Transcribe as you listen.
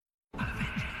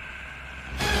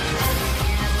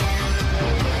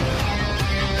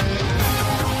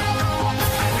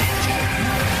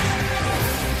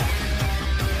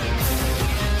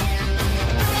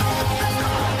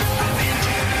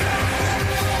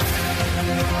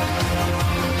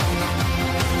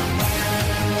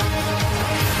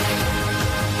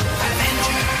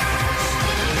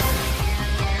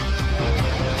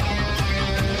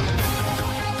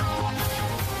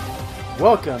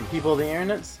Welcome, people of the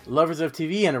internets, lovers of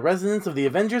TV, and residents of the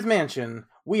Avengers mansion.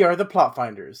 We are the Plot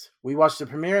Finders. We watch the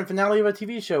premiere and finale of a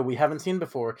TV show we haven't seen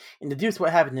before and deduce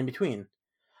what happened in between.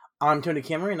 I'm Tony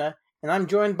Camarina, and I'm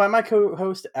joined by my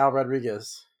co-host, Al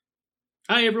Rodriguez.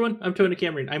 Hi, everyone. I'm Tony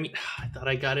Camarina. I thought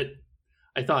I got it.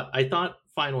 I thought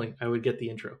finally I would get the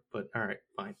intro, but all right,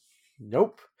 fine.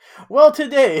 Nope. Well,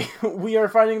 today we are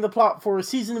finding the plot for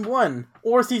Season 1,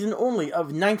 or Season only, of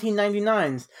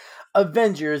 1999's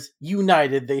Avengers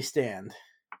United They Stand.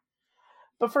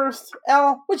 But first,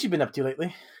 Al, what you been up to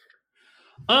lately?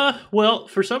 Well,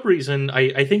 for some reason,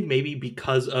 I think maybe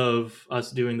because of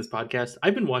us doing this podcast,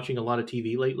 I've been watching a lot of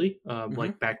TV lately,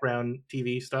 like background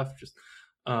TV stuff.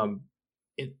 And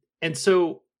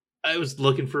so I was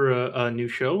looking for a new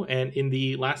show, and in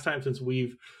the last time since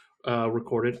we've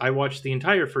recorded, I watched the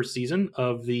entire first season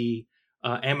of the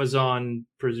Amazon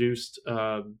produced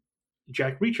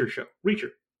Jack Reacher show.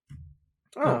 Reacher.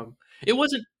 It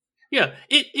wasn't. Yeah,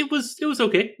 it was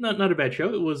okay. Not a bad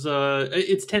show. It was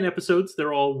it's 10 episodes.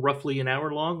 They're all roughly an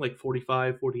hour long, like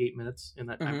 45, 48 minutes in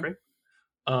that time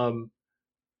frame.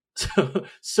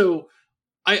 So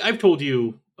I've told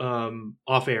you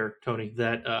off air, Tony,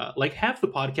 that like half the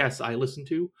podcasts I listen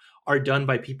to are done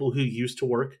by people who used to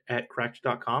work at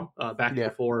Cracked.com back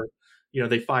before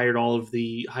they fired all of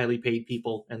the highly paid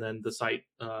people, and then the site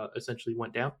essentially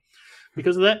went down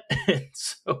because of that. And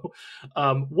so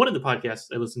one of the podcasts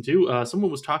I listened to,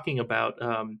 someone was talking about,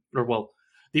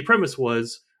 the premise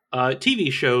was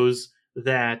TV shows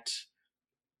that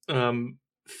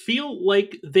feel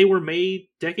like they were made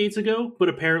decades ago, but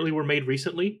apparently were made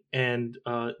recently. And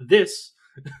this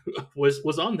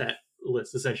was on that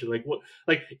list, essentially.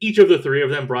 Like each of the three of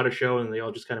them brought a show and they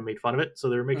all just kind of made fun of it. So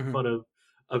they were making fun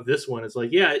of this one. It's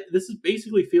like, yeah, this is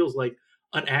basically feels like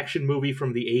an action movie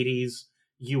from the 80s.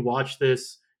 You watch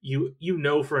this, you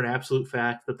know for an absolute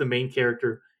fact that the main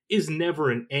character is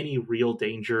never in any real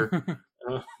danger.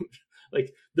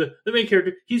 Like the main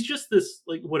character, he's just this,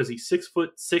 like, what is he,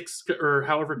 6'6" or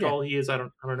however tall he is? I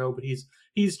don't know, but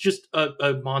he's just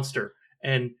a monster.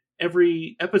 And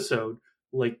every episode,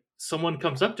 like, someone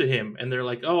comes up to him and they're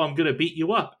like, "Oh, I'm gonna beat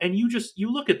you up," and you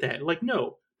look at that like,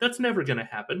 no, that's never gonna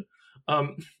happen.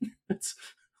 It's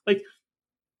like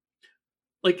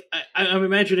I'm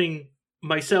imagining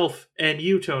myself and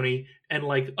you, Tony, and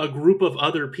like a group of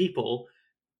other people.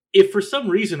 If for some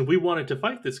reason we wanted to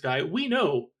fight this guy, we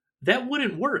know that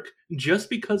wouldn't work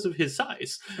just because of his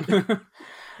size.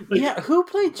 Who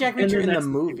played Jack Reacher in the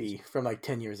movie from like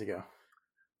 10 years ago?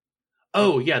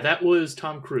 Oh, yeah, that was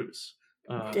Tom Cruise.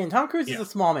 And Tom Cruise is a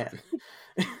small man.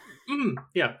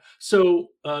 Yeah. So,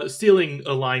 stealing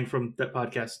a line from that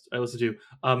podcast I listened to,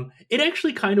 it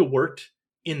actually kind of worked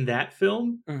in that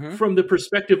film from the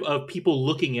perspective of people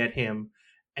looking at him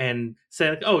and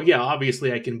saying, like, "Oh, yeah,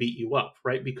 obviously I can beat you up,"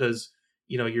 right? Because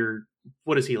you're,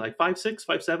 what is he, like 5'6",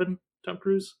 5'7", Tom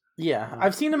Cruise? Yeah,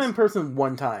 I've seen him in person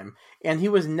one time, and he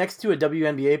was next to a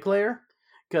WNBA player.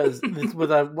 Because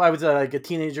I was like a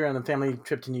teenager on a family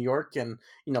trip to New York, and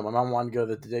my mom wanted to go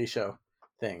to the Today Show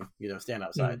thing, stand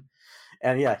outside,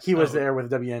 and yeah, he was there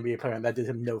with a WNBA player, and that did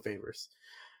him no favors.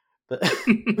 But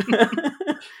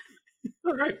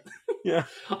all right, yeah.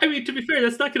 I mean, to be fair,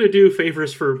 that's not going to do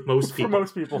favors for most people. For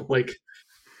most people, like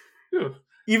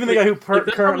even the guy who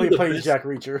currently plays Jack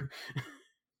Reacher.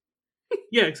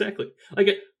 Yeah, exactly. Like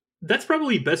that's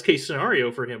probably best case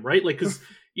scenario for him, right? Like, because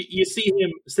you see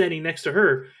him standing next to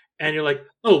her, and you're like,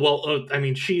 oh well, I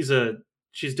mean, she's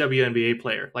WNBA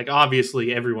player. Like,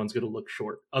 obviously, everyone's going to look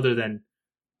short, other than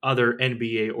other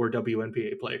NBA or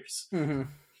WNBA players.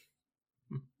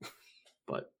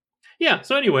 But yeah,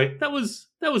 so anyway, that was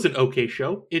an okay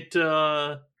show. It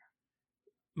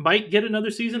might get another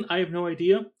season. I have no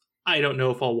idea. I don't know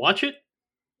if I'll watch it.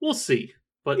 We'll see.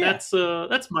 But that's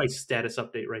my status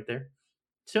update right there.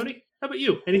 Tony, how about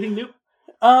you? Anything new?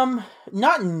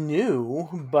 Not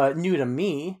new, but new to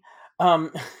me.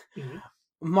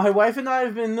 My wife and I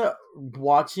have been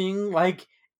watching like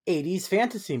 80s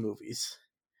fantasy movies.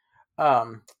 We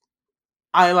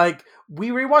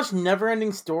rewatched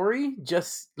Neverending Story,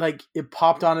 just like it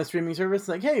popped on a streaming service,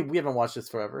 like, hey, we haven't watched this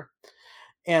forever.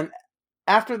 And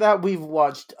after that, we've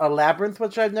watched A Labyrinth,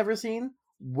 which I've never seen,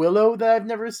 Willow that I've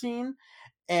never seen,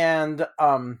 and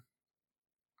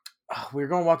we're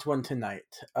going to watch one tonight.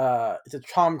 It's a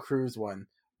Tom Cruise one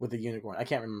with a unicorn. I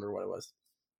can't remember what it was.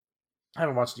 I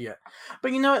haven't watched it yet.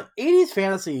 But 80s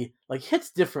fantasy like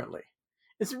hits differently.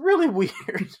 It's really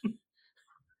weird.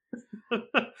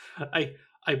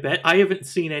 I bet I haven't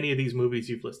seen any of these movies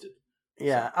you've listed.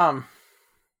 Yeah.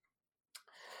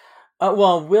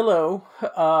 Well, Willow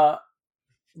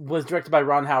was directed by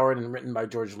Ron Howard and written by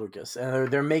George Lucas,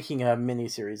 and they're making a mini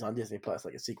series on Disney Plus,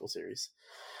 like a sequel series.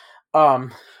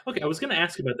 Okay, I was going to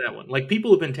ask about that one. Like,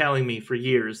 people have been telling me for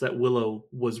years that Willow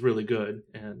was really good,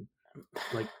 and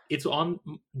like it's on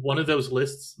one of those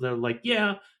lists that are like,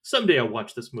 yeah, someday I'll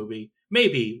watch this movie.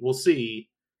 Maybe we'll see.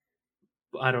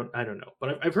 I don't know,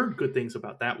 but I've heard good things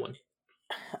about that one.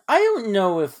 I don't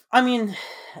know if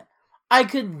I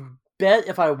could bet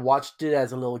if I watched it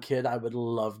as a little kid, I would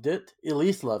loved it. At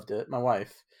least loved it. My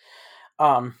wife.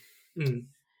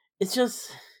 It's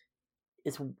just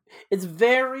it's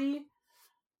very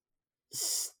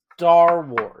Star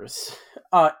Wars,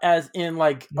 as in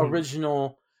like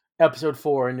original Episode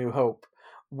 4, A New Hope,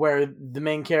 where the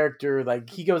main character, like,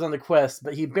 he goes on the quest,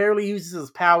 but he barely uses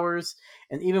his powers,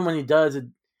 and even when he does,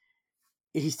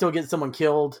 he still gets someone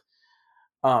killed.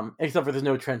 Except for there's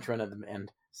no trench run at the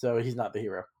end, so he's not the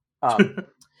hero.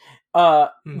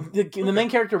 The main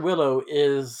character Willow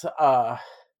is God,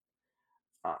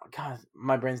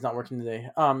 my brain's not working today.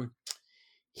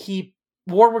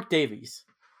 Warwick Davies,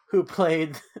 who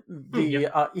played the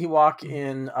Ewok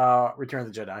in Return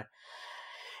of the Jedi.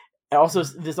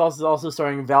 This also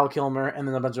starring Val Kilmer and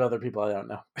then a bunch of other people I don't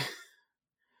know.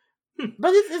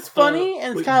 But it's funny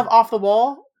and it's kind of off the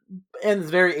wall and it's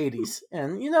very 80s,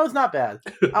 and it's not bad.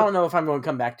 I don't know if I'm going to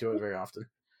come back to it very often.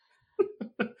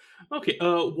 Okay,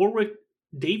 Warwick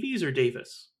Davies or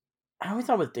Davis? I always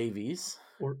thought it was Davies.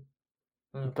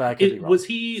 But I could be wrong. Was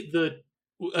he the?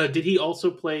 Did he also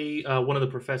play one of the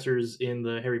professors in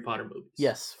the Harry Potter movies?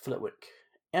 Yes, Flitwick,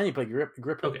 and he played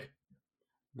Gripwick. Okay,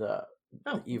 the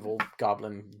evil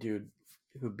goblin dude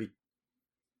who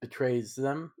betrays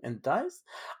them and dies.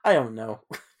 I don't know,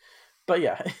 but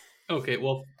yeah. Okay,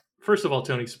 well, first of all,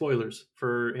 Tony, spoilers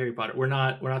for Harry Potter. We're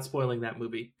not spoiling that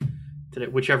movie today,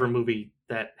 whichever movie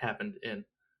that happened in.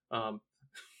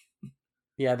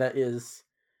 Yeah, that is.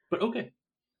 But okay.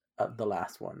 The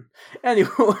last one. Anyway.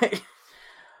 All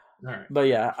right. But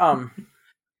yeah,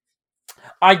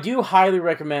 I do highly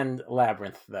recommend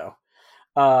Labyrinth, though.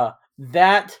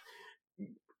 That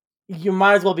you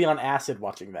might as well be on acid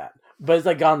watching that. But it's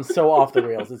like gone so off the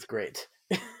rails, it's great.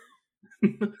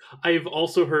 I've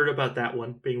also heard about that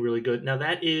one being really good. Now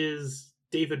that is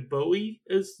David Bowie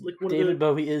is like one David of the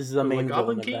Bowie is the main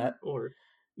Goblin villain King, of that. or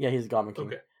yeah, he's Goblin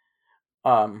King.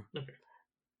 Okay.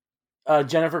 Okay.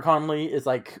 Jennifer Connelly is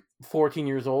like 14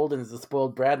 years old and is a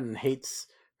spoiled brat and hates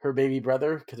her baby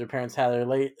brother because her parents had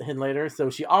her him later.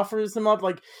 So she offers him up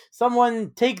like,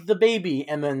 someone take the baby,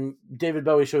 and then David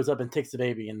Bowie shows up and takes the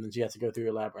baby, and then she has to go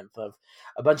through a labyrinth of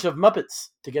a bunch of Muppets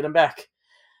to get him back.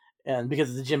 And because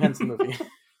it's a Jim Henson movie.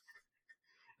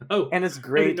 And it's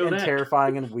great and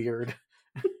terrifying and weird.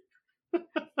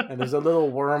 And there's a little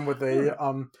worm with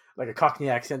a like a Cockney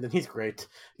accent, and he's great.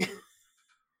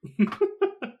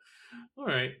 All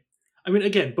right. I mean,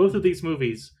 again, both of these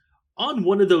movies on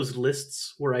one of those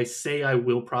lists where I say I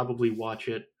will probably watch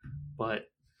it, but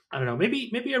I don't know.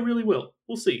 Maybe I really will.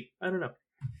 We'll see. I don't know.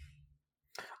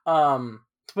 To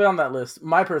put on that list,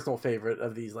 my personal favorite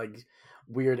of these like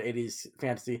weird 80s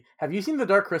fantasy. Have you seen The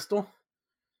Dark Crystal?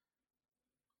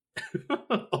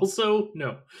 Also,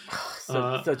 no.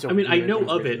 Such a I mean, I know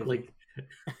of it. Movie.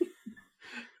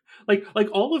 Like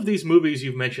all of these movies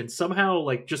you've mentioned, somehow,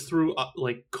 like, just through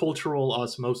like cultural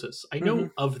osmosis, I know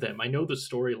of them. I know the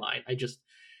storyline. I just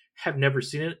have never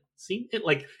seen it.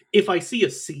 Like, if I see a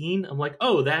scene, I'm like,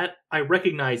 oh, that I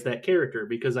recognize that character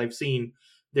because I've seen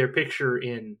their picture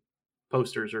in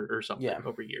posters or something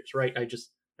over years, right? I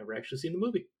just never actually seen the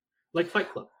movie. Like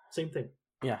Fight Club, same thing.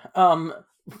 Yeah.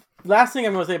 Last thing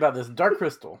I'm going to say about this, Dark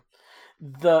Crystal.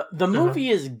 The movie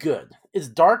is good. It's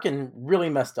dark and really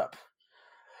messed up.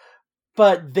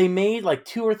 But they made, like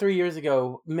 2 or 3 years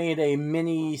ago, a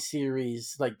mini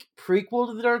series, like prequel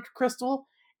to The Dark Crystal,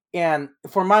 and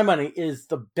for my money is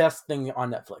the best thing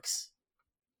on Netflix.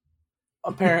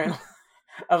 Apparently,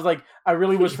 I was like, I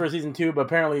really wish for a season 2, but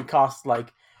apparently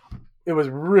it was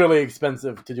really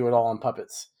expensive to do it all on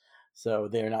puppets, so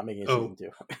they are not making a season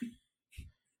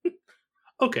 2.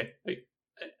 Okay,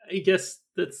 I guess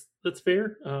that's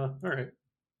fair. All right,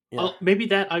 maybe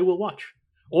that I will watch.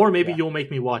 Or maybe you'll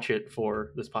make me watch it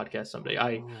for this podcast someday.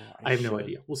 I have no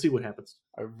idea. We'll see what happens.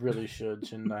 I really should,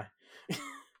 shouldn't I?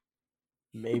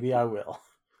 Maybe I will.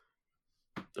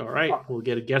 All right. We'll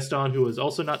get a guest on who has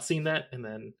also not seen that, and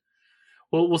then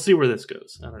we'll see where this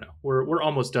goes. I don't know. We're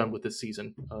almost done with this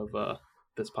season of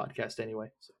this podcast anyway.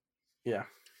 So. Yeah.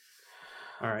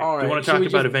 All right. Do you want to talk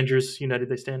about Avengers United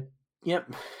They Stand?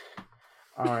 Yep.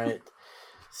 All right.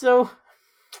 So,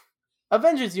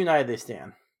 Avengers United They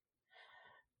Stand.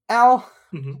 Al,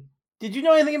 did you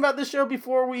know anything about this show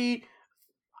before we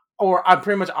Or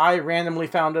I randomly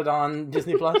found it on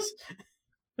Disney Plus.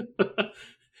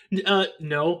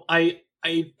 No,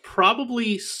 I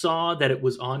probably saw that it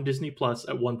was on Disney Plus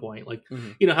at one point. Like,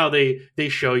 Mm-hmm. you know how they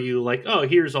show you like, oh,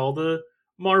 here's all the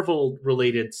Marvel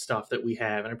related stuff that we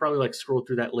have, and I probably like scrolled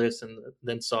through that list and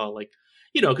then saw like,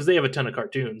 you know, because they have a ton of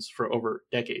cartoons for over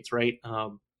decades, right?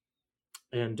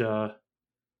 And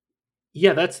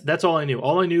yeah, that's all I knew.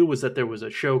 All I knew was that there was a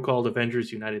show called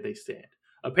Avengers United They Stand.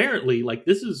 Apparently, like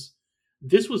this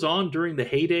was on during the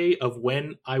heyday of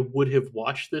when I would have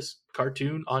watched this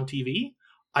cartoon on TV.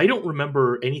 I don't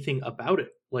remember anything about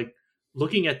it. Like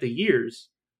looking at the years,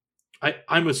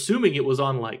 I'm assuming it was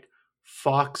on like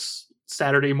Fox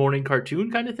Saturday morning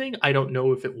cartoon kind of thing. I don't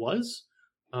know if it was.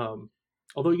 Um,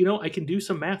 Although, you know, I can do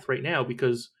some math right now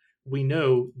because we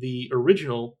know the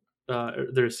original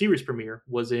their series premiere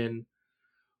was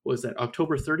that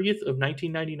October 30th of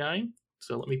 1999.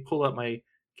 So let me pull up my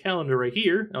calendar right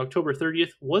here. October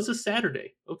 30th was a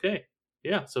Saturday. Okay.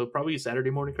 Yeah, so probably a Saturday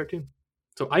morning cartoon.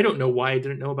 So I don't know why I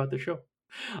didn't know about the show.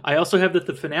 I also have that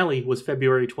the finale was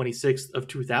February 26th of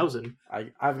 2000.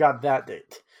 I've got that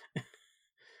date.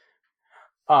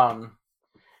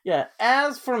 Yeah,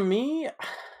 as for me,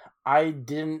 I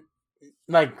didn't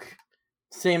like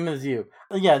same as you.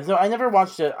 Yeah, so I never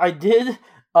watched it. I did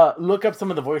look up some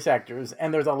of the voice actors,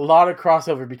 and there's a lot of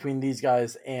crossover between these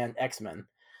guys and X-Men.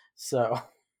 So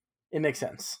it makes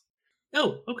sense.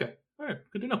 Oh, okay. All right,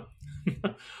 good to know.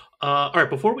 All right,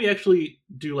 before we actually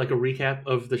do like a recap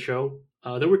of the show,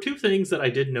 there were two things that I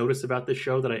did notice about this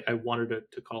show that I wanted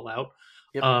to call out.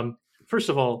 Yep. First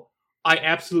of all, I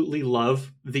absolutely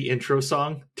love the intro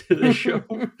song to this show.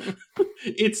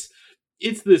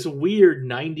 It's this weird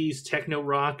 90s techno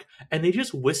rock, and they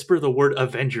just whisper the word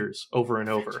Avengers over and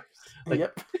over. Like,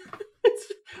 yep.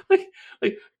 It's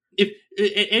like if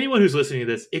anyone who's listening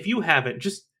to this, if you haven't,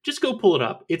 just go pull it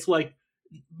up. It's like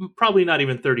probably not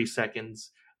even 30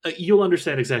 seconds. You'll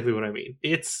understand exactly what I mean.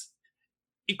 It's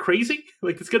crazy.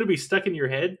 Like it's going to be stuck in your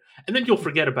head, and then you'll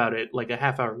forget about it like a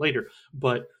half hour later.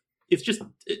 But it's just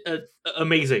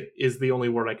amazing is the only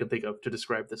word I can think of to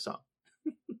describe this song.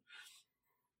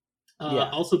 Yeah.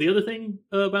 Also, the other thing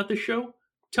about this show,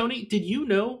 Tony, did you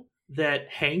know that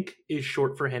Hank is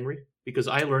short for Henry? Because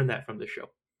I learned that from this show.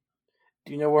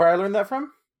 Do you know where I learned that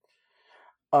from?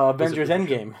 Avengers from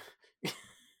the Endgame.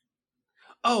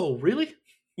 Oh, really?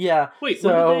 Yeah. Wait,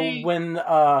 so when when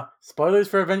spoilers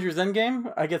for Avengers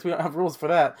Endgame, I guess we don't have rules for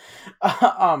that.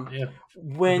 Yeah.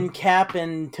 When Cap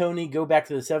and Tony go back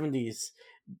to the 70s,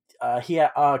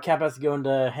 Cap has to go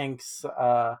into Hank's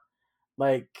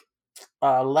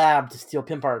lab to steal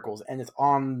pin particles, and it's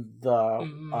on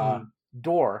the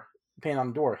door, paint on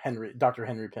the door, Dr.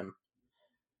 Henry Pym.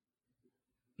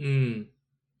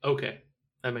 Okay,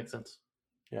 that makes sense.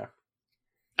 Yeah.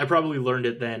 I probably learned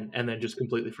it then and then just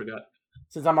completely forgot.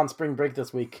 Since I'm on spring break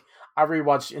this week, I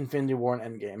rewatched Infinity War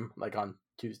and Endgame like on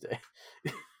Tuesday.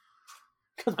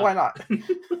 Because why not?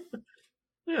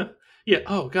 Yeah.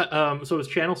 Oh god. So I was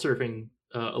channel surfing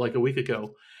like a week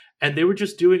ago, and they were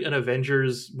just doing an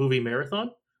Avengers movie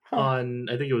marathon on.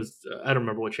 I think it was I don't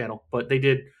remember what channel, but they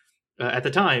did at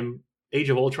the time. Age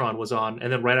of Ultron was on,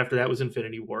 and then right after that was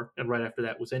Infinity War, and right after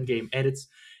that was Endgame. And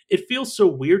it feels so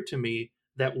weird to me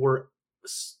that we're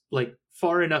like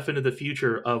far enough into the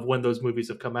future of when those movies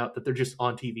have come out that they're just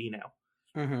on TV now.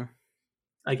 Mm-hmm.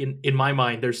 Like in my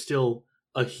mind, there's still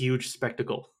a huge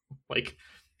spectacle. Like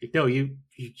no, you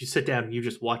sit down and you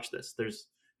just watch this. There's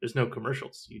no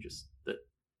commercials. You just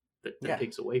that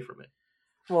takes away from it.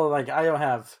 Well, like I don't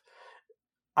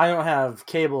have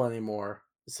cable anymore,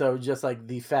 so just like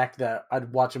the fact that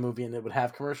I'd watch a movie and it would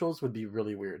have commercials would be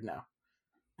really weird now.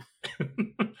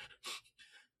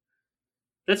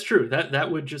 That's true.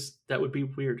 That would be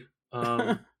weird.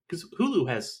 Because Hulu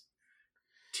has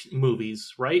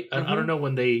movies, right? I don't know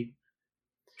when they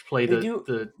play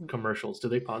the commercials. Do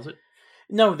they pause it?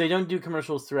 No, they don't do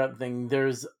commercials throughout the thing.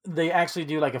 They actually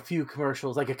do like a few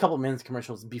commercials, like a couple minutes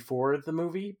commercials before the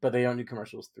movie, but they don't do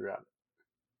commercials throughout.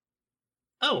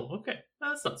 Oh, okay.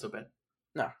 That's not so bad.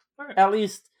 No. All right. At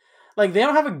least, like, they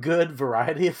don't have a good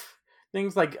variety of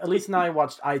things. Like, at least now I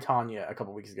watched I, Tonya a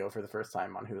couple weeks ago for the first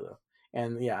time on Hulu.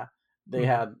 And yeah, they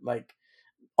had like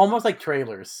almost like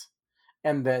trailers,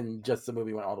 and then just the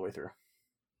movie went all the way through.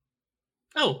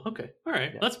 Oh, okay. All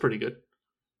right. Yeah. That's pretty good.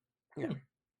 Yeah.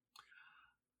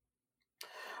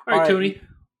 All right, Tony.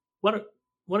 Why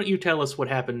don't you tell us what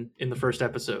happened in the first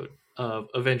episode of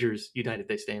Avengers United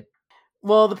They Stand?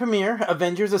 Well, the premiere,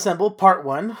 Avengers Assemble Part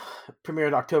 1,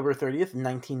 premiered October 30th,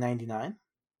 1999.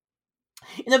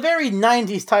 In a very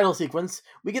 90s title sequence,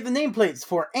 we get the nameplates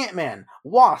for Ant-Man,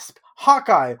 Wasp,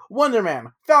 Hawkeye, Wonder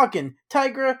Man, Falcon,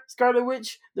 Tigra, Scarlet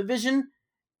Witch, The Vision,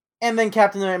 and then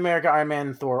Captain America, Iron Man,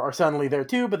 and Thor are suddenly there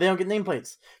too, but they don't get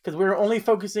nameplates because we're only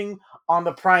focusing on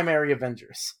the primary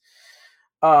Avengers.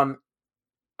 In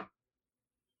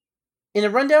a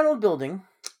rundown old building,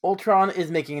 Ultron is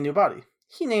making a new body.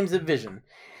 He names it Vision,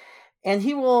 and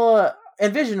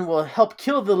Vision will help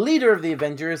kill the leader of the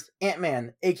Avengers,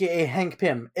 Ant-Man, aka Hank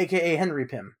Pym, aka Henry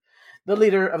Pym, the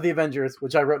leader of the Avengers,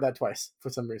 which I wrote that twice for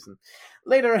some reason.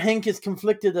 Later, Hank is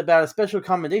conflicted about a special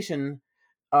commendation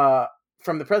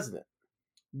from the president.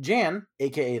 Jan,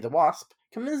 aka the Wasp,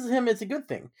 convinces him it's a good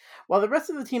thing. While the rest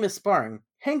of the team is sparring,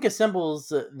 Hank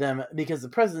assembles them because the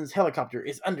president's helicopter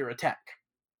is under attack.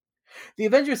 The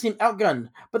Avengers seem outgunned,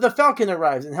 but the Falcon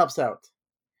arrives and helps out.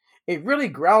 A really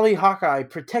growly Hawkeye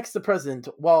protects the president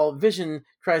while Vision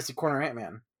tries to corner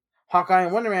Ant-Man. Hawkeye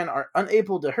and Wonder Man are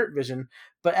unable to hurt Vision,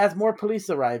 but as more police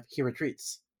arrive, he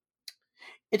retreats.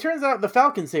 It turns out the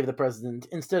Falcon saved the president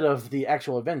instead of the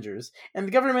actual Avengers, and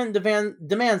the government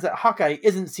demands that Hawkeye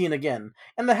isn't seen again,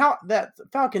 and that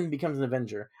Falcon becomes an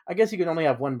Avenger. I guess you can only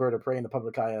have one bird of prey in the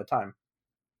public eye at a time.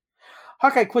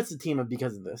 Hawkeye quits the team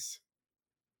because of this.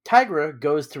 Tigra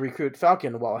goes to recruit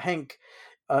Falcon while Hank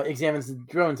examines the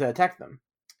drones that attack them.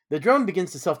 The drone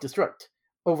begins to self-destruct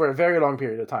over a very long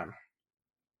period of time.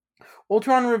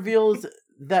 Ultron reveals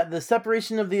that the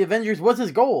separation of the Avengers was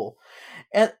his goal,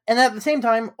 and at the same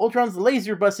time, Ultron's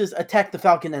laser buses attack the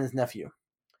Falcon and his nephew.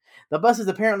 The buses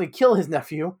apparently kill his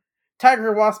nephew.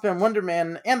 Tiger, Wasp, and Wonder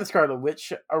Man and the Scarlet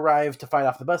Witch arrive to fight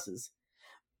off the buses.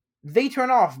 They turn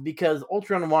off because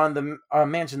Ultron wanted the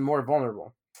mansion more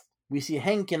vulnerable. We see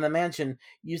Hank in the mansion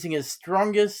using his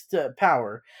strongest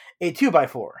power, a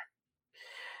 2x4.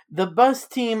 The bus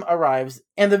team arrives,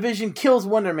 and the Vision kills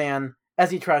Wonder Man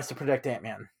as he tries to protect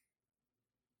Ant-Man.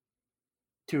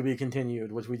 To be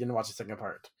continued, which we didn't watch the second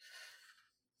part.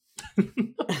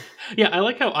 Yeah, I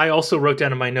like how I also wrote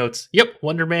down in my notes, yep,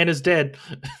 Wonder Man is dead.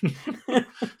 Like,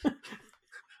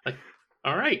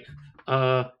 all right.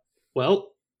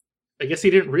 Well, I guess he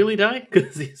didn't really die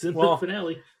because he's in the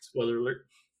finale. Spoiler alert.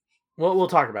 Well, we'll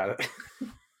talk about it.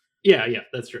 Yeah,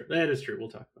 that's true. That is true. We'll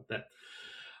talk about that.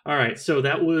 All right, so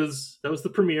that was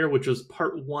the premiere, which was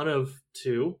part 1 of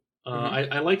 2.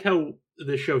 I like how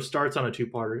the show starts on a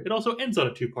 2-parter. It also ends on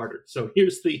a 2-parter. So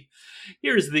here's the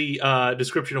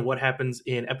description of what happens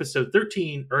in episode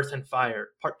 13, Earth and Fire,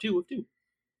 part 2 of 2.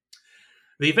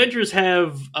 The Avengers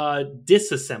have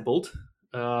disassembled.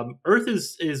 Earth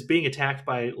is being attacked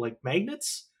by like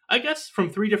magnets, I guess, from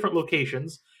 3 different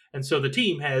locations. And so the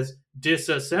team has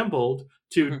disassembled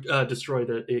to destroy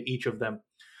each of them.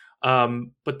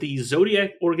 But the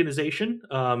Zodiac organization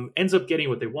ends up getting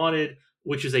what they wanted,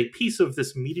 which is a piece of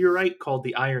this meteorite called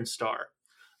the Iron Star.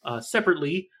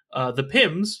 Separately, the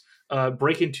Pyms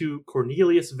break into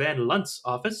Cornelius Van Lunt's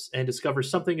office and discover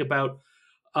something about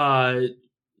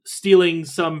stealing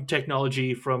some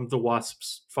technology from the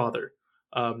Wasp's father.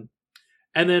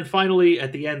 And then finally,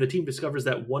 at the end, the team discovers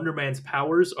that Wonder Man's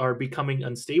powers are becoming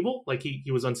unstable. Like, he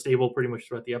was unstable pretty much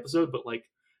throughout the episode, but like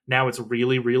now it's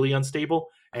really, really unstable,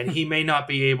 and he may not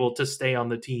be able to stay on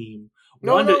the team.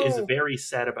 Wanda is very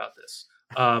sad about this.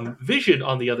 Vision,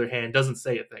 on the other hand, doesn't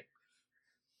say a thing.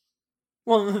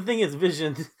 Well, the thing is,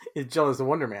 Vision is jealous of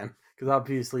Wonder Man, because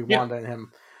obviously Wanda and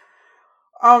him.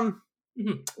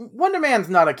 Wonder Man's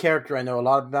not a character I know a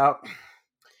lot about.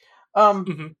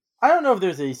 I don't know if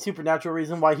there's a supernatural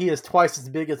reason why he is twice as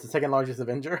big as the second largest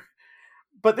Avenger,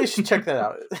 but they should check that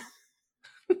out.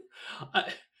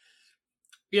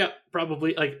 Yeah,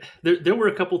 probably. Like there were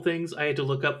a couple things I had to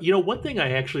look up. You know, one thing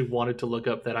I actually wanted to look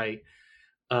up that I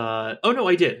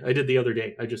did the other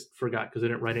day. I just forgot because I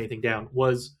didn't write anything down.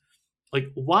 Was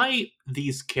like, why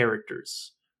these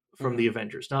characters from the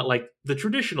Avengers, not like the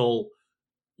traditional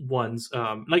ones.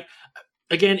 Like,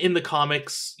 again, in the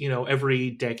comics, you know, every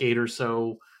decade or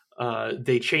so,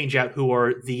 they change out who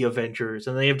are the Avengers,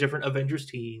 and they have different Avengers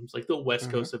teams, like the West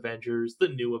Coast Avengers, the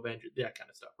New Avengers, that kind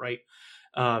of stuff, right?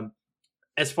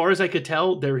 As far as I could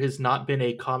tell, there has not been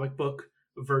a comic book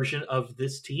version of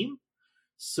this team,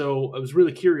 so I was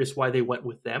really curious why they went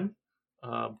with them.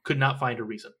 Could not find a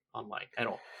reason online at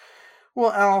all.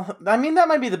 Well, Al, I mean, that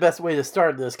might be the best way to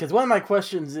start this, because one of my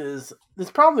questions is, this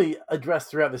probably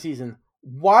addressed throughout the season,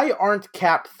 why aren't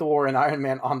Cap, Thor, and Iron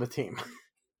Man on the team?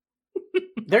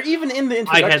 They're even in the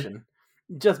introduction,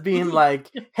 just being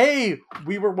like, hey,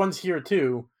 we were once here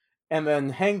too. And then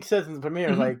Hank says in the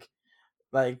premiere,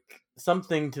 like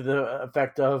something to the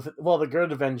effect of, well, the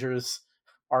good Avengers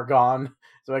are gone,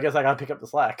 so I guess I gotta pick up the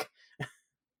slack.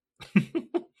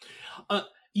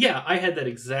 Yeah, I had that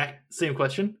exact same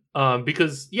question.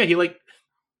 Because yeah, he like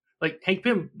Hank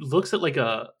Pym looks at like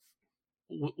a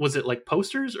was it like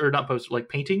posters or not posters, like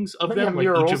paintings of But yeah, them, like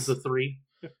each of the murals. three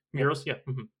Yep. murals. Yeah.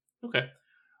 Okay.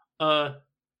 Uh,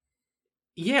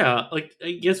 yeah. Like,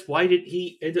 I guess why did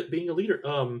he end up being a leader?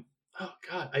 Oh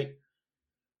God, I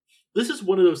this is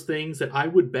one of those things that I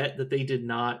would bet that they did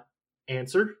not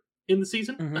answer in the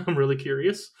season. Hmm. I'm really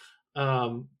curious.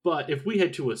 But if we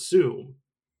had to assume,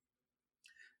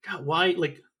 God, why?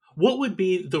 Like, what would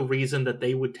be the reason that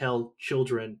they would tell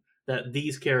children that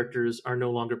these characters are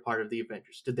no longer part of the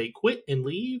Avengers? Did they quit and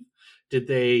leave? Did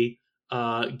they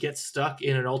get stuck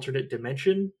in an alternate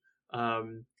dimension?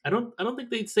 I don't think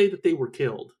they'd say that they were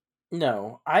killed.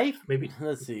 No, I Maybe.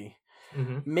 let's see.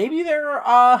 Hmm. Maybe they're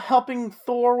helping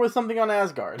Thor with something on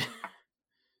Asgard.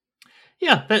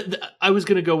 Yeah, I was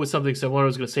gonna go with something similar. I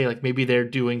was gonna say like maybe they're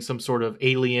doing some sort of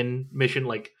alien mission,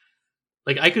 like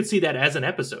I could see that as an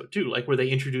episode too, like where they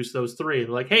introduce those three,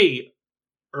 like, hey,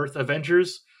 Earth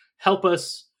Avengers, help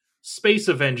us, Space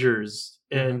Avengers,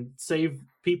 Hmm. and save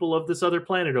people of this other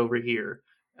planet over here.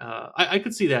 I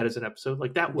could see that as an episode.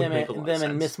 Like that would make a lot of Them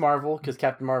and sense. Miss Marvel, because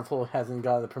Captain Marvel hasn't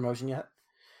got the promotion yet.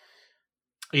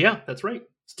 Yeah, that's right.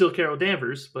 Still Carol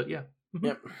Danvers, but yeah. Mhm.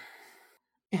 Yep.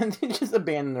 And they just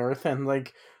abandoned Earth and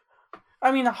like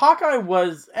I mean, Hawkeye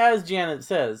was, as Janet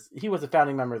says, he was a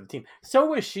founding member of the team. So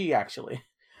was she actually,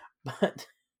 but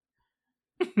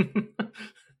in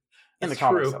the That's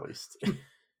comics true. at least.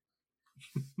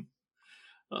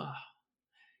 Uh,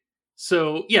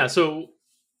 so yeah, so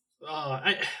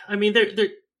I mean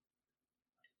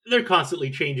they're constantly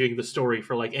changing the story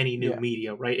for like any new Yeah.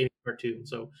 media, right? Any cartoon.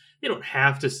 So they don't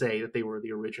have to say that they were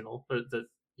the original, or that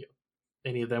you know,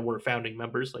 any of them were founding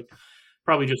members. Like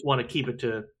probably just want to keep it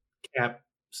to Cap,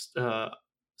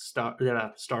 Stark,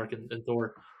 and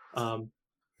Thor. Um,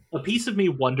 a piece of me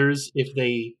wonders if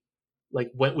they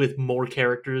like went with more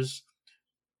characters.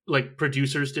 Like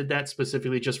producers did that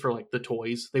specifically just for like the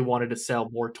toys. They wanted to sell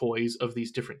more toys of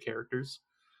these different characters.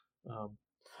 Um,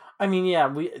 I mean,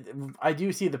 yeah, I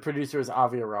do see the producer is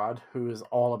Avi Arad, who is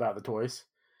all about the toys.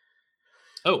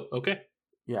 oh, okay.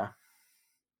 Yeah.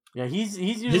 Yeah, he's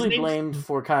His usually name's blamed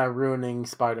for kind of ruining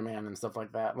Spider-Man and stuff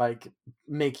like that, like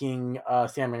making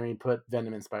Sam Raimi put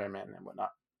Venom in Spider-Man and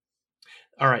whatnot.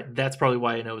 all right. That's probably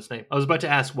why I know his name. I was about to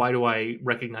ask, why do I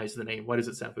recognize the name? Why does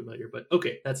it sound familiar? But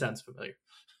okay, that sounds familiar.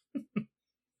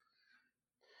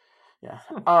 Yeah.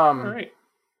 Huh. All Um. right.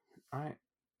 All right.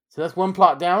 So that's one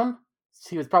plot down.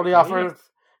 He was probably Yeah, off yeah. Earth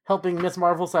helping Miss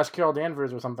Marvel / Carol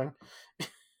Danvers or something.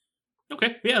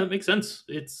 Okay. Yeah, that makes sense.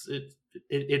 It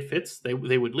fits. They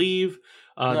would leave.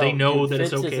 They No, know dude, that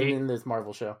it's Fitz isn't okay. in this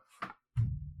Marvel show.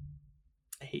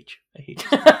 I hate you. I hate you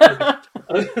so much.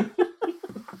 Okay.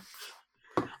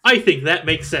 I think that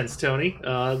makes sense, Tony.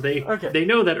 Okay. They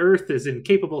know that Earth is in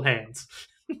capable hands.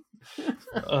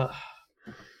 Uh,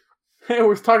 Hey,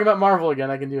 we're talking about Marvel again.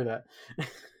 I can do that.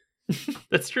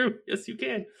 that's true. Yes, you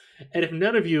can. And if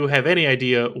none of you have any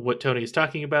idea what Tony is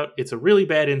talking about, it's a really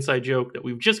bad inside joke that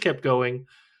we've just kept going,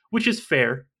 which is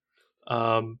fair.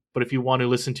 But if you want to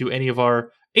listen to any of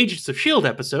our Agents of S.H.I.E.L.D.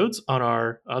 episodes on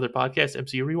our other podcast,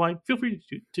 MCU Rewind, feel free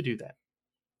to do that.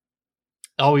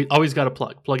 Always got to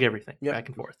plug everything Yep. back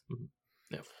and forth. Mhm.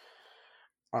 Yeah.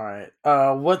 All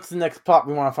right. What's the next plot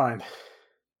we want to find?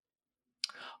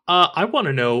 I want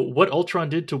to know what Ultron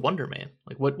did to Wonder Man.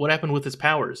 Like what happened with his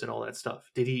powers and all that stuff.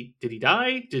 Did he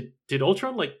die? Did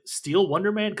Ultron like steal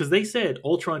Wonder Man? Because they said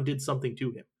Ultron did something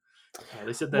to him.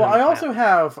 They said that Well, in the I also finale.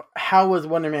 have how was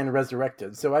Wonder Man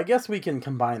resurrected, so I guess we can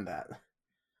combine that.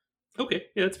 Okay,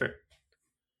 yeah, that's fair.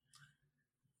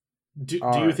 All Do you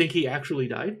right. think he actually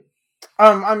died?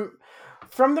 I'm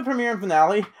from the premiere and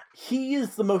finale. He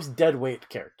is the most deadweight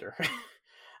character.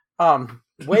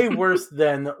 Way worse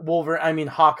than Wolverine. I mean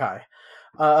Hawkeye.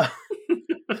 Uh,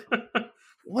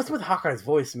 what's with Hawkeye's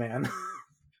voice, man?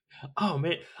 Oh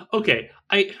man. Okay,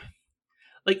 I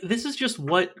like this is just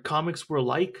what comics were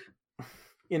like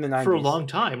In the for a 90s. long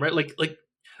time, right? Like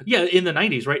yeah, in the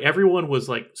 90s, right? Everyone was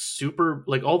like super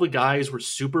like all the guys were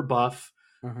super buff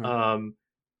Mm-hmm. um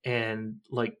and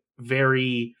like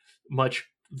very much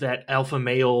that alpha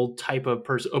male type of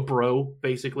person, a bro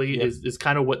basically Yep. is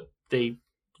kind of what they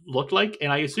looked like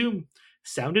and I assume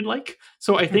sounded like.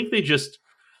 So I think they just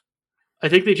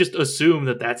assume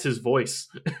that that's his voice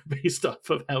based off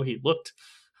of how he looked.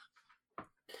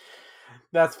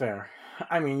 That's fair.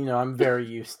 I mean, I'm very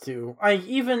used to.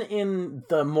 Even in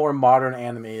the more modern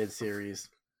animated series,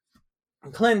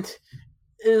 Clint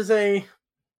is a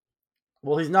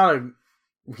well, he's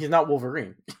not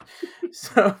Wolverine.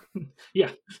 So, Yeah.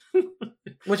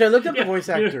 which I looked up the Yeah. voice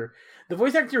Yeah. actor. The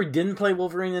voice actor didn't play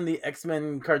Wolverine in the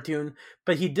X-Men cartoon,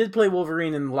 but he did play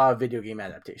Wolverine in a lot of video game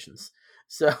adaptations.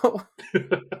 So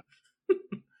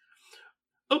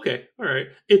Okay, all right.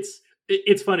 It's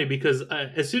funny because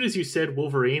as soon as you said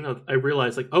Wolverine, I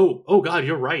realized like, oh God,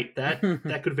 you're right. That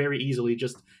could very easily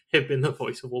just have been the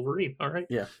voice of Wolverine. All right.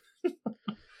 yeah.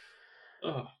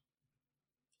 Oh.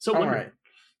 So All Wonder right.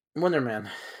 Man. Wonder Man.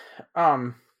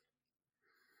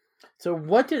 So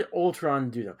what did Ultron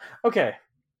do to him? Okay.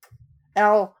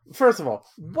 Al, first of all,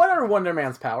 what are Wonder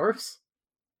Man's powers?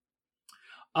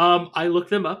 I looked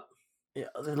them up. Yeah,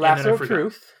 And then I Lasso of forgot.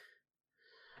 Truth,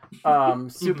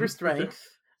 super Okay. strength,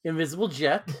 invisible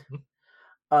jet.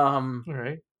 All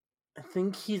right. I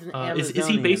think he's an Is he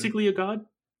Amazonian. basically a god?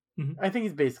 I think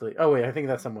he's basically. Oh wait, I think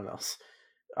that's someone else.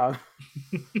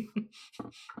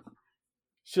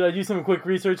 Should I do some quick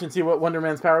research and see what Wonder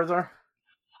Man's powers are?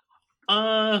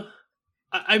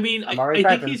 I mean, I'm I already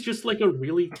think typing. he's just like a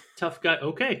really tough guy.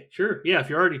 Okay, sure. Yeah, if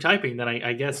you're already typing, then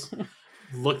I guess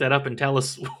look that up and tell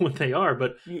us what they are.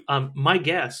 But my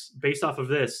guess, based off of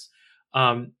this,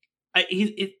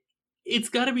 it's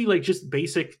got to be like just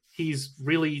basic. He's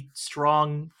really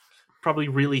strong, probably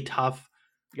really tough.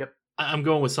 Yep. I'm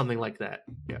going with something like that.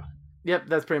 Yeah. Yep,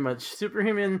 that's pretty much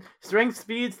superhuman strength,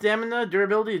 speed, stamina,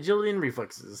 durability, agility, and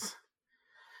reflexes.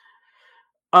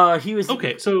 He was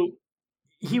Okay, so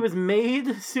he was made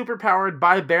superpowered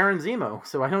by Baron Zemo,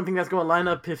 so I don't think that's going to line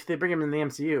up if they bring him in the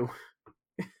MCU.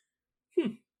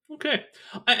 Okay.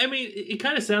 I mean, it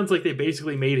kind of sounds like they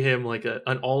basically made him like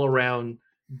an all-around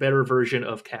better version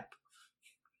of Cap.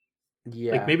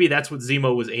 Yeah. Like maybe that's what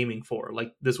Zemo was aiming for.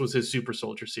 Like this was his super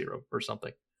soldier serum or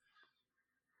something.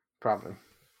 Probably.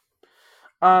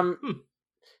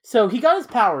 So he got his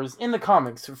powers in the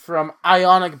comics from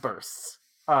ionic bursts,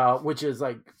 which is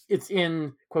like, it's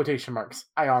in quotation marks,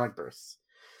 ionic bursts.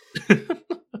 Do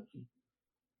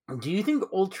you think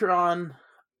Ultron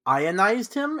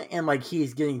ionized him and like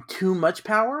he's getting too much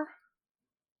power?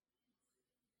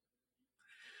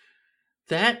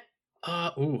 That's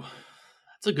a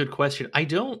good question. I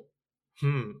don't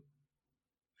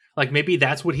like maybe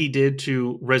that's what he did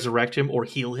to resurrect him or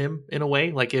heal him in a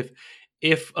way. Like if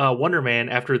Wonder Man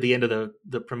after the end of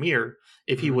the premiere,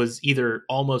 if he was either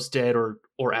almost dead or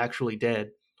actually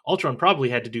dead, Ultron probably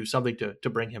had to do something to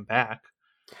bring him back.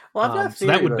 Well, I've got a theory, so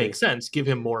that would make sense. Give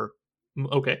him more.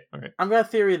 Okay, all right. I've got a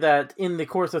theory that in the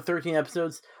course of 13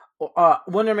 episodes,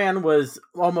 Wonder Man was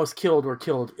almost killed or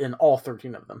killed in all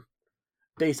 13 of them,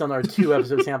 based on our 2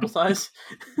 episode sample size.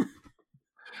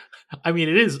 I mean,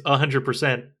 it is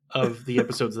 100% of the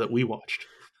episodes that we watched.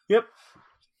 Yep.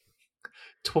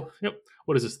 Yep.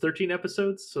 What is this? 13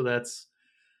 episodes? So that's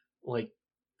like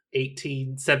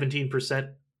 17%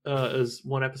 is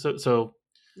one episode. So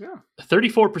yeah,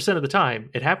 34% of the time,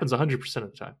 it happens 100%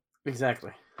 of the time.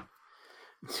 Exactly.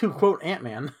 To quote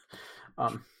Ant-Man,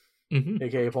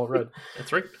 aka Paul Rudd.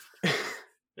 That's right.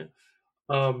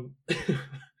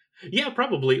 Yeah,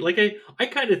 probably. Like I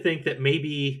kind of think that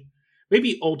maybe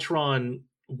Ultron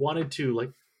wanted to like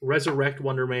resurrect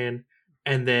Wonder Man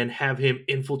and then have him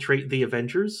infiltrate the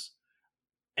Avengers,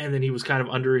 and then he was kind of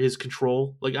under his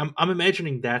control. Like I'm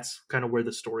imagining that's kind of where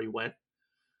the story went.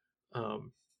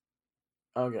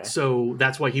 Okay. So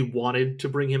that's why he wanted to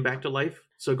bring him back to life.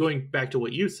 So going back to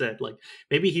what you said, like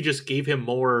maybe he just gave him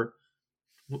more.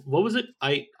 What was it?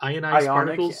 Ionized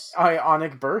particles.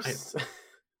 Ionic bursts.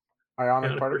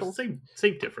 Ionic particles. Same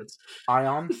difference.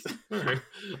 Ions. Right.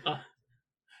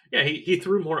 Yeah, he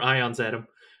threw more ions at him,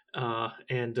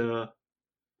 and that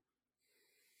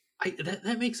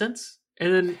makes sense.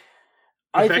 And then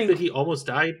the fact that he almost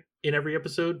died in every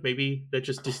episode, maybe that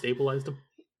just destabilized him.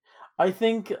 I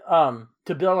think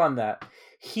to build on that,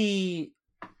 he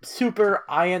super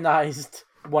ionized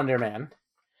Wonder Man,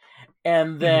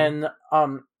 and then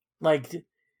like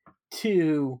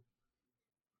to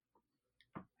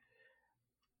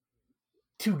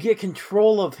get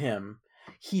control of him,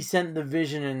 he sent the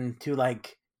Vision in to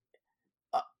like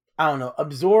I don't know,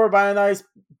 absorb ionized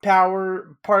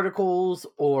power particles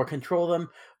or control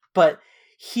them, but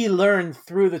he learned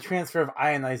through the transfer of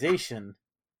ionization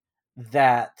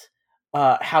that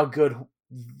how good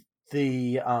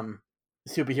the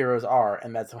superheroes are,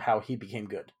 and that's how he became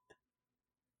good.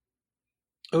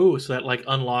 Oh, so that like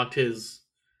unlocked his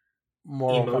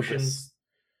moral emotions. Compass.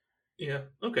 Yeah.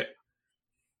 Okay.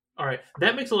 All right.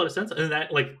 That makes a lot of sense. And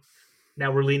that like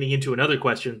now we're leaning into another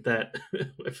question that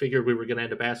I figured we were going to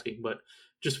end up asking, but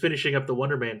just finishing up the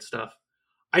Wonder Man stuff,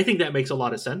 I think that makes a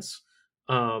lot of sense.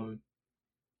 Do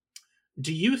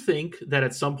you think that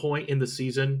at some point in the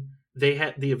season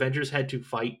the Avengers had to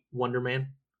fight Wonder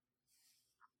Man?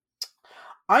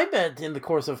 I bet in the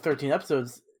course of 13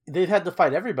 episodes they've had to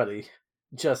fight everybody,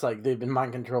 just like they've been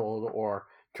mind controlled or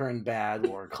turned bad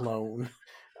or clone.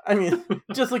 I mean,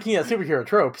 just looking at superhero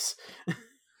tropes.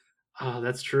 Oh,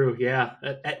 that's true. Yeah,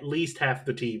 at least half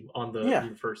the team on Yeah,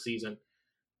 the first season.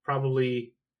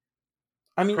 Probably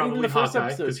I mean, even probably the first Hawkeye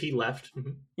because episode. he left.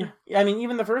 Yeah, I mean,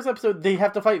 even the first episode, they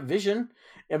have to fight Vision,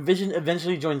 and Vision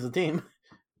eventually joins the team.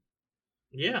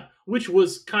 Yeah, which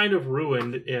was kind of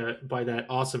ruined by that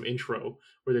awesome intro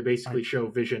where they basically Right. show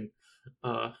Vision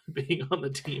being on the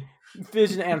team.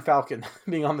 Vision and Falcon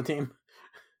being on the team.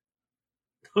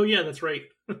 Oh yeah, that's right.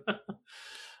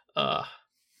 uh,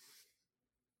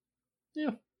 yeah.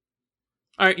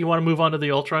 All right, you want to move on to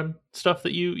the Ultron stuff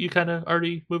that you kind of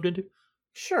already moved into?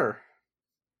 Sure.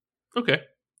 Okay.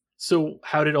 So,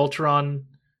 how did Ultron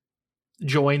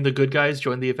join the good guys?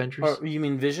 Join the Avengers? Or you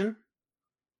mean Vision?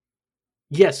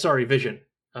 Yes. Sorry, Vision.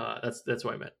 That's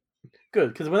what I meant.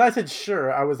 Good, because when I said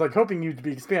sure, I was like hoping you'd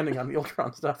be expanding on the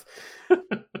Ultron stuff.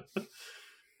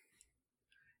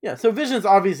 Yeah, so Vision's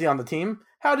obviously on the team.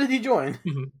 How did he join?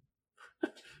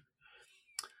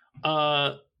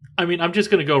 I mean, I'm just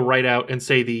going to go right out and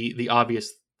say the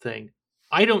obvious thing.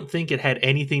 I don't think it had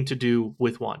anything to do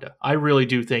with Wanda. I really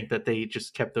do think that they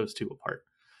just kept those two apart.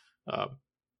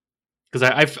 Because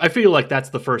I feel like that's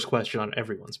the first question on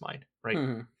everyone's mind, right?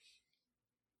 Mm-hmm.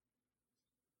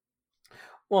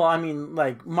 Well, I mean,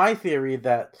 like my theory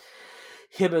that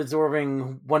him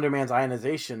absorbing Wonder Man's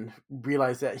ionization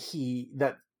realized that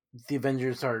the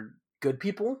Avengers are good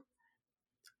people.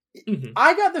 Mm-hmm.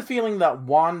 I got the feeling that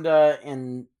Wanda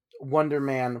and Wonder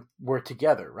Man were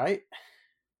together, right?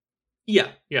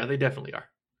 Yeah, they definitely are.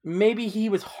 Maybe he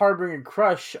was harboring a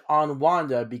crush on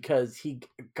Wanda because he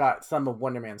got some of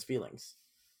Wonder Man's feelings.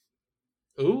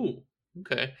 Ooh,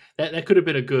 okay. That could have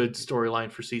been a good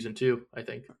storyline for season 2, I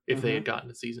think, if they Mm-hmm. had gotten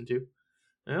to season 2.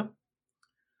 Yeah.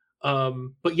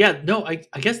 But yeah, no, I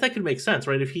guess that could make sense,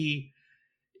 right?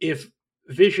 If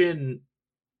Vision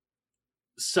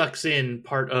sucks in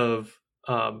part of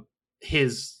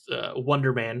his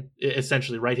Wonder Man,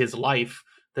 essentially, right, his life,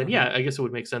 then Mm-hmm. yeah, I guess it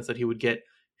would make sense that he would get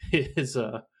his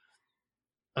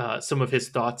some of his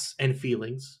thoughts and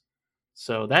feelings.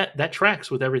 So that tracks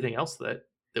with everything else that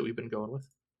we've been going with.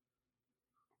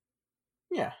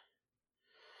 Yeah.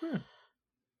 Hmm.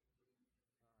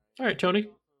 All right, Tony.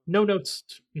 No notes.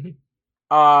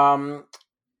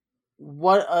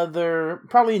 What other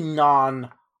probably non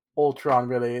Ultron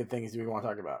related things do we want to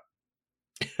talk about?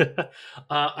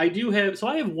 I do have. So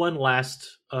I have one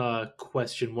last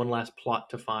question, one last plot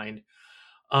to find.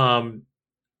 Um,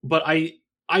 but I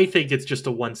think it's just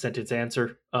a one sentence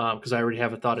answer because I already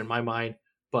have a thought in my mind.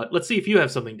 But let's see if you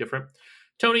have something different,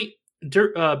 Tony.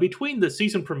 Between the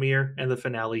season premiere and the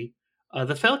finale,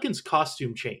 the Falcon's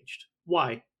costume changed.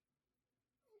 Why?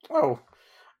 Oh,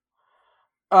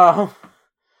 uh,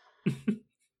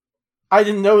 I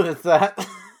didn't notice that.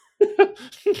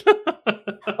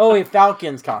 Oh, wait,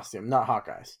 Falcon's costume, not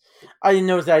Hawkeye's. I didn't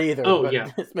notice that either, Oh but yeah.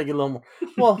 let's make it a little more.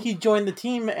 Well, he joined the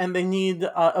team and they need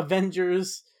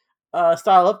Avengers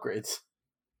style upgrades.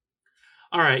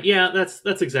 All right. Yeah,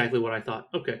 that's exactly what I thought.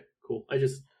 Okay, cool.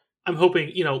 I'm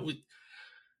hoping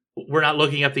we're not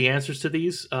looking up the answers to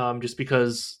these just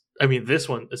because I mean this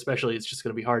one especially it's just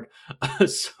going to be hard.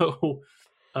 So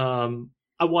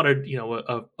I wanted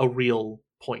a real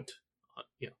point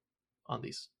on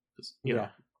these. 'Cause, Yeah.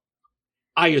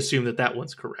 I assume that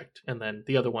one's correct, and then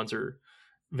the other ones are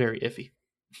very iffy.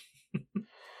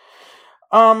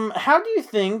 How do you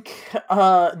think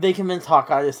they convinced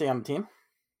Hawkeye to stay on the team?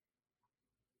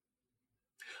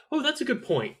 Oh, that's a good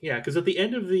point. Yeah, because at the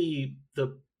end of the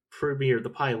premiere, the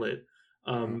pilot,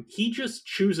 Mm-hmm. he just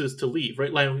chooses to leave.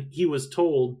 Right, like he was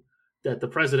told that the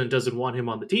president doesn't want him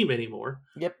on the team anymore.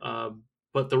 Yep.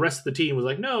 But the rest of the team was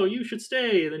like, "No, you should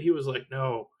stay." And then he was like,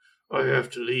 "No, I have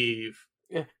to leave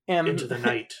into And the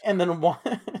night." and then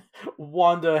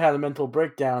Wanda had a mental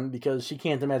breakdown because she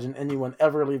can't imagine anyone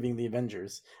ever leaving the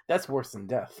Avengers. That's worse than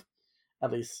death.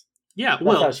 At least Yeah, that's how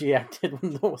well, she acted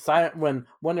when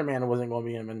Wonder Man wasn't going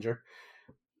to be an Avenger.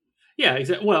 yeah,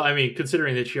 exactly. Well, I mean,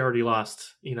 considering that she already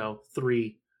lost,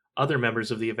 3 other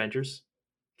members of the Avengers,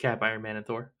 Cap, Iron Man, and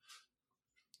Thor.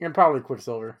 And probably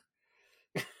Quicksilver.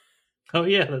 Oh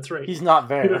yeah, that's right. He's not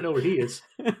We don't there. know where he is.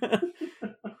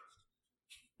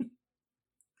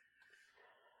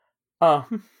 uh,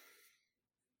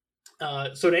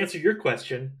 So to answer your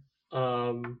question,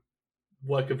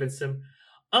 what convinced him?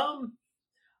 Um,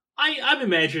 I'm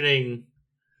imagining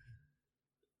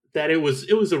that it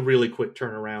was a really quick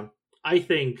turnaround. I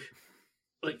think,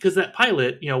 like, because that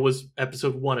pilot, was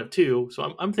episode 1 of 2,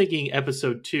 so I'm thinking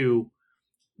episode 2,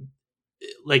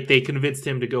 like they convinced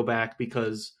him to go back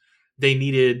because they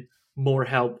needed more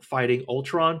help fighting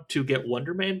Ultron to get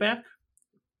Wonder Man back,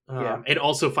 Yeah. and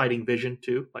also fighting Vision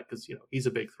too, like because he's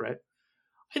a big threat.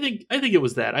 I think it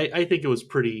was that. I think it was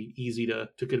pretty easy to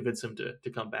convince him to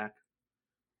come back.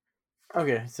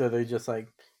 Okay, so they're just like,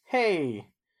 "Hey,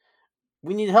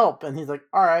 we need help," and he's like,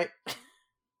 "All right."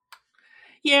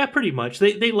 Yeah, pretty much.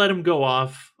 They let him go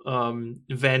off,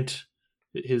 vent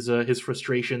his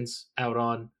frustrations out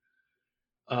on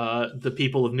the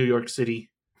people of New York City.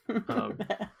 Um,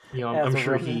 As I'm a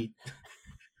sure Ronin. he.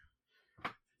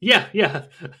 Yeah, yeah.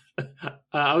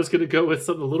 I was gonna go with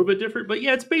something a little bit different, but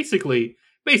yeah, it's basically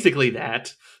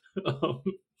that. Um,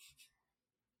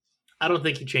 I don't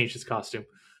think he changed his costume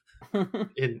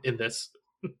in this.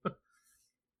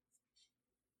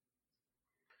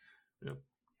 Yeah.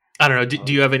 I don't know.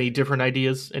 Do you have any different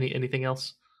ideas? Anything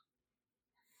else?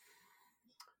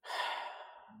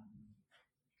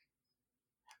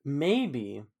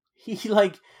 Maybe he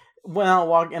like went out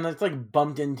walk and it's like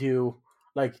bumped into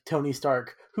like Tony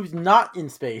Stark, who's not in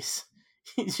space.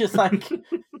 He's just like,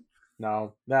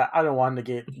 no, that I don't want to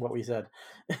negate what we said.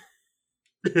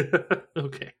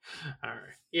 Okay, all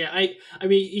right. Yeah, I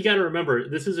mean, you got to remember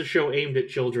this is a show aimed at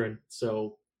children,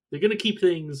 so they're gonna keep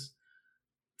things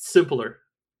simpler.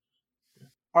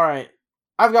 All right,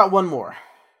 I've got one more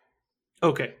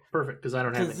Okay, perfect. Because I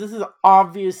don't have because any. this is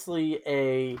obviously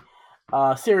a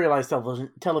serialized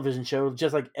television show,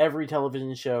 just like every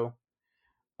television show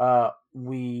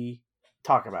we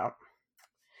talk about.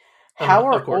 How Of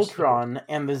are course, of course. Ultron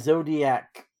and the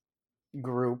Zodiac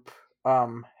group?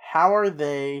 How are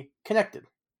they connected?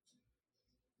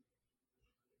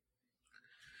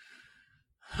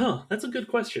 Huh, that's a good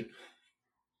question.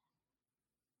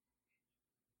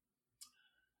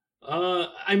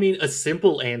 I mean, a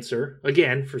simple answer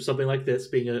again for something like this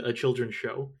being a children's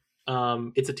show.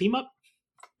 It's a team up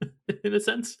in a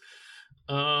sense.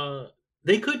 Uh,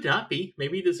 they could not be.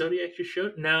 Maybe the Zodiac just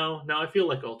showed. No, no. I feel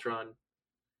like Ultron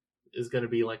is going to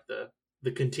be like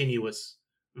the continuous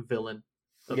villain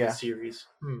of the Yeah, series.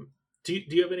 Do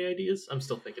you have any ideas? I'm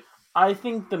still thinking. I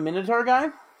think the Minotaur guy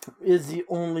is the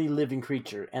only living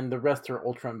creature, and the rest are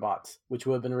Ultron bots, which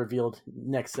will have been revealed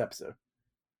next episode.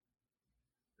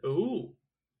 Ooh,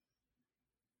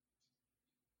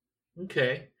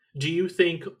 okay. Do you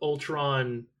think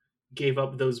Ultron gave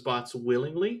up those bots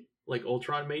willingly, like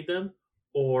Ultron made them,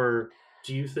 or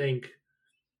do you think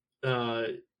uh,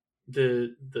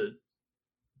 the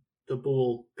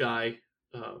bull guy,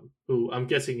 who I'm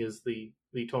guessing is the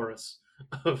Taurus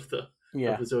of the of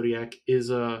Yeah, the Zodiac, is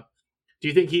do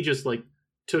you think he just like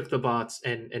took the bots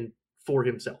and for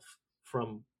himself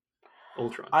from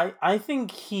Ultron? I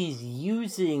think he's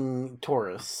using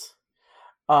Taurus.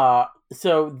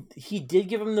 So he did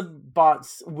give him the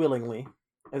bots willingly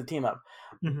as a team up,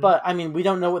 Hmm. but I mean, we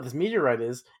don't know what this meteorite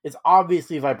is. It's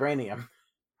obviously vibranium,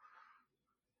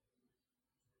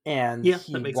 and Yeah,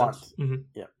 he that makes sense. wants. Hmm.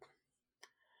 Yeah.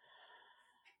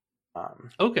 Um.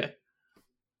 Okay.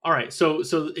 All right. So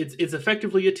it's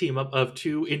effectively a team up of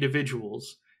two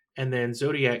individuals, and then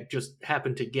Zodiac just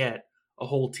happened to get a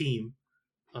whole team.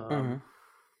 Um,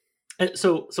 Mhm.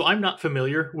 so I'm not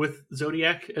familiar with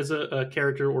Zodiac as a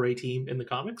character or a team in the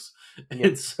comics, Yep.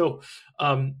 and so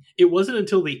it wasn't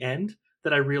until the end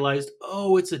that I realized,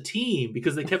 oh, it's a team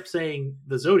because they kept saying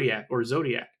the Zodiac or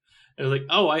Zodiac. And I was like,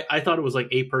 oh, I thought it was like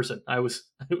a person. I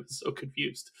was so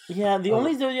confused. Yeah, the Uh,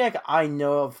 only Zodiac I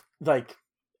know of, like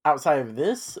outside of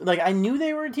this, like I knew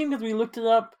they were a team because we looked it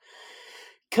up.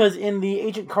 Because in the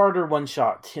Agent Carter one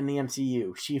shot in the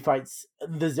MCU, she fights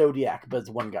the Zodiac, but it's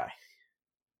one guy.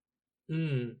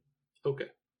 mm, okay.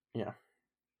 Yeah.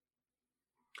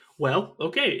 Well,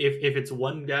 okay. If it's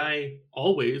one guy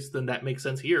always, then that makes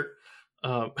sense here.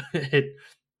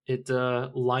 It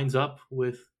lines up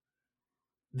with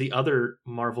the other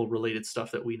Marvel related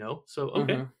stuff that we know. So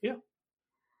okay, Mm-hmm. yeah.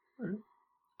 All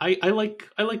right. I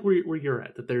like where you're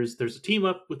at. That there's a team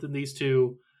up within these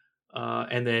two,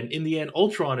 and then in the end,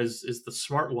 Ultron is the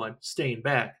smart one, staying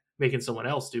back, making someone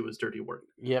else do his dirty work.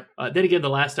 Yep. Then again, the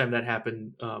last time that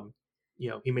happened,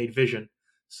 he made Vision,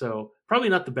 so probably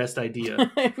not the best idea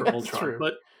for That's Ultron, true.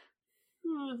 but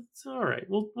it's all right.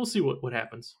 We'll see what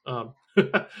happens.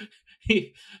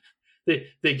 He,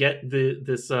 they get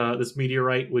this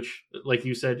meteorite, which, like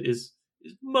you said, is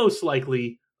most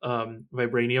likely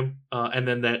vibranium, and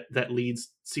then that leads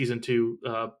season two.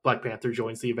 Black Panther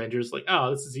joins the Avengers. Like,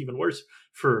 oh, this is even worse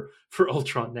for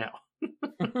Ultron now.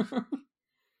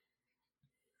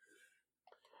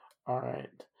 All right.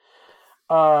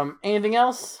 Anything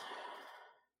else?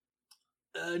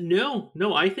 No,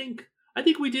 no. I think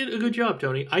we did a good job,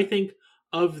 Tony. I think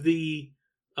of the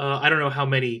I don't know how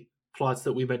many plots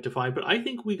that we meant to find, but I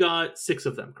think we got 6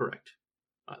 of them correct.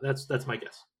 That's my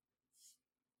guess.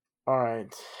 All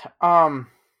right.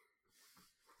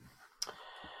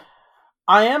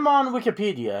 I am on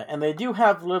Wikipedia, and they do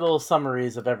have little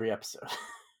summaries of every episode.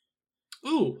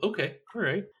 Ooh, okay, all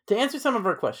right. To answer some of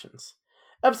our questions,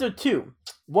 episode 2,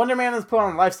 Wonder Man is put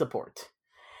on life support,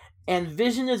 and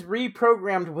Vision is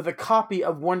reprogrammed with a copy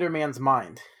of Wonder Man's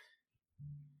mind.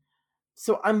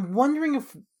 So I'm wondering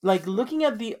if, like, looking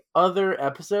at the other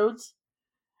episodes,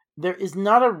 there is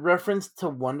not a reference to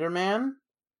Wonder Man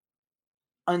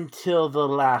until the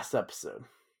last episode.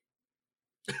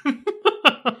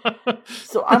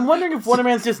 So I'm wondering if Wonder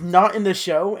Man's just not in the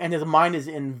show and his mind is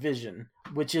in Vision,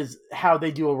 which is how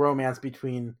they do a romance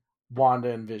between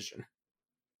Wanda and Vision.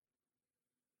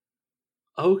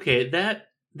 Okay, that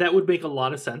would make a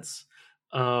lot of sense.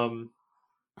 Let's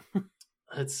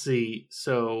see.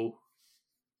 So,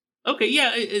 okay,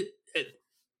 yeah.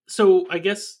 So I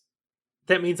guess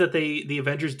that means that the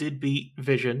Avengers did beat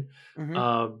Vision,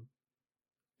 Mm-hmm.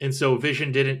 and so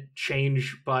Vision didn't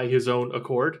change by his own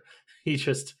accord. He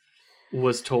just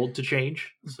was told to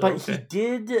change. So But he okay.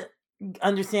 did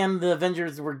understand the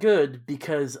Avengers were good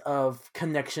because of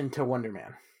connection to Wonder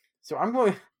Man. So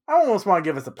I almost want to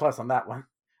give us a plus on that one.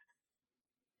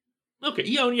 Okay,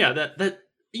 yeah, that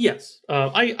yes.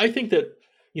 I think that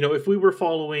if we were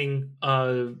following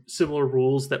similar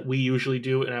rules that we usually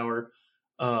do in our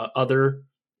other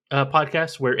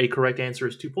podcasts, where a correct answer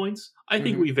is 2 points, I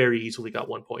think Mm-hmm. we very easily got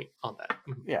 1 point on that.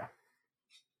 Yeah.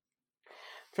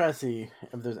 Try to see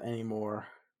if there's any more.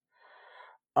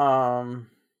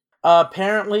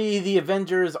 Apparently the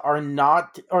Avengers are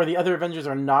not, or the other Avengers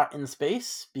are not in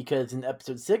space, because in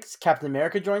episode 6, Captain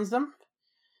America joins them.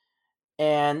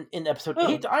 And in episode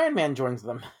 8, Oh, Iron Man joins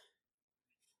them.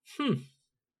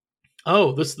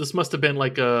 oh, this must have been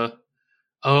like a.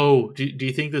 Oh, do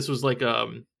you think this was like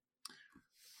a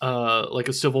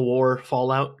Civil War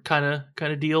fallout kind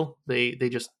of deal? They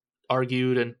just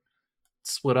argued and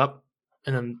split up,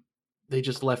 and then they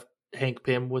just left Hank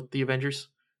Pym with the Avengers.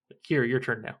 Here, your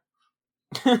turn now.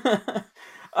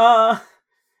 uh,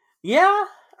 yeah,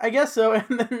 I guess so.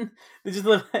 And then they just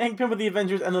left Hank Pym with the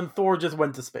Avengers, and then Thor just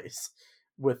went to space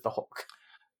with the Hulk.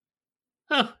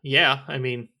 Huh, yeah, I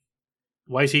mean,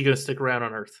 why is he going to stick around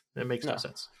on Earth? That makes no No.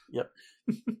 sense. Yep.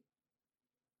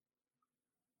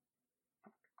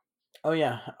 Oh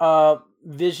yeah.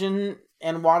 Vision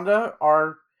and Wanda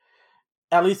are,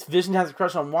 at least Vision has a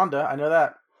crush on Wanda. I know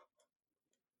that.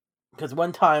 Because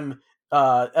one time,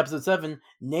 episode 7,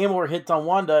 Namor hits on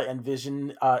Wanda and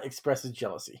Vision expresses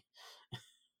jealousy.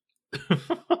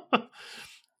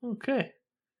 Okay.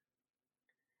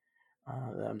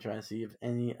 I'm trying to see if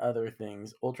any other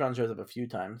things. Ultron shows up a few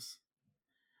times.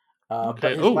 But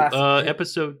Okay. his Oh, last...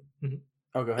 episode.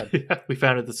 Oh, go ahead. We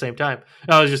found it at the same time.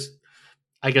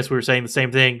 I guess we were saying the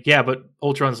same thing. Yeah, but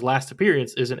Ultron's last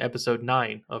appearance is in episode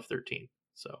 9 of 13.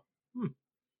 So,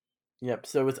 Yep,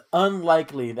 so it's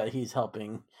unlikely that he's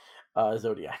helping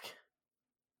Zodiac.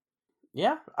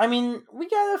 Yeah, I mean, we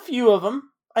got a few of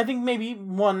them. I think maybe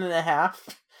 1.5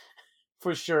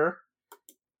 for sure.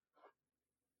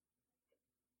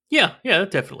 yeah,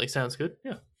 that definitely sounds good.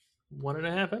 Yeah.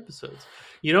 1.5 episodes.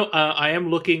 I am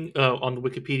looking on the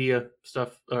Wikipedia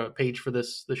stuff page for the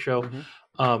show.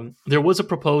 Mm-hmm. There was a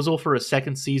proposal for a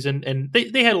second season, and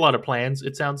they had a lot of plans.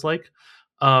 It sounds like,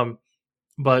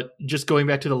 but just going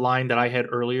back to the line that I had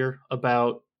earlier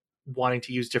about wanting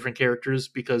to use different characters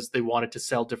because they wanted to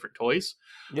sell different toys.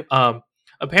 Yep.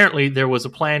 Apparently, there was a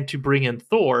plan to bring in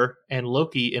Thor and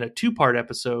Loki in a 2-part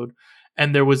episode,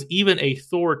 and there was even a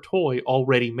Thor toy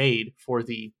already made for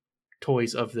the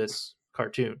toys of this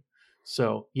cartoon.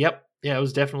 So, yep, yeah, it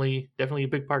was definitely a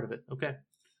big part of it. Okay.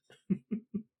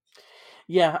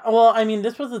 Yeah, well, I mean,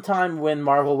 this was the time when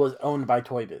Marvel was owned by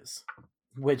Toy Biz,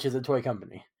 which is a toy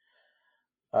company.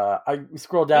 I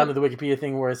scroll down to the Wikipedia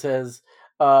thing where it says,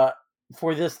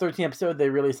 for this 13th episode, they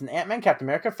released an Ant-Man, Captain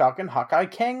America, Falcon, Hawkeye,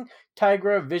 Kang,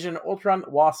 Tigra, Vision, Ultron,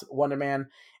 Wasp, Wonder Man,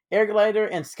 Air Glider,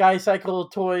 and Sky Cycle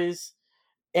toys,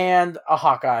 and a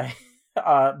Hawkeye,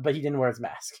 but he didn't wear his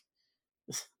mask.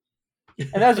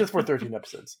 And that was just for 13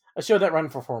 episodes. A show that ran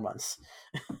for 4 months.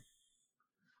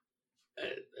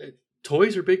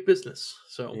 Toys are big business,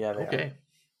 so Yeah, they okay.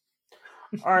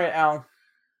 All right, Al.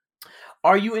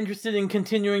 Are you interested in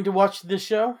continuing to watch this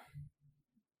show?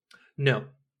 No.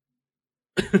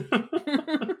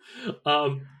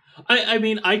 I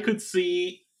mean, I could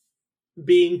see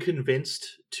being convinced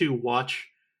to watch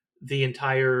the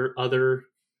entire other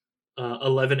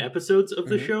 11 episodes of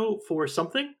the show for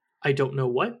something. I don't know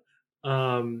what.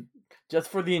 Just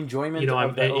for the enjoyment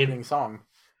of the opening song.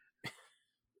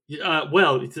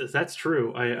 Well, that's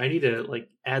true. I need to like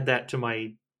add that to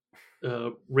my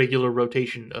regular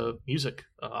rotation of music.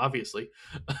 Obviously,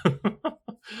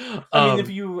 I mean, if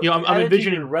you I'm add it to your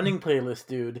envisioning. running playlist,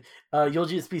 dude, you'll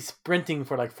just be sprinting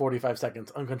for like 45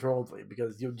 seconds uncontrollably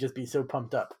because you'll just be so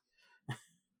pumped up.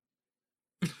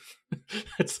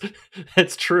 that's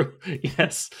that's true.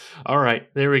 Yes. All right.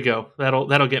 There we go.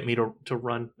 That'll get me to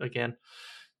run again.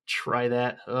 Try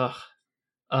that. Ugh.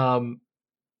 Um.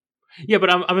 Yeah,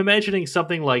 but I'm imagining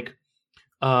something like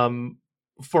um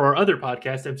for our other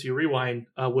podcast, MCU Rewind.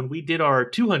 When we did our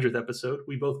 200th episode,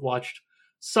 we both watched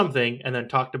something and then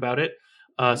talked about it.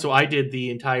 Mhm. So I did the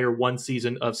entire one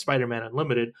season of Spider-Man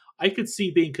Unlimited. I could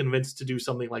see being convinced to do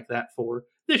something like that for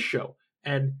this show,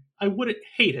 and I wouldn't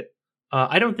hate it.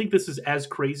 I don't think this is as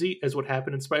crazy as what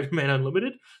happened in Spider-Man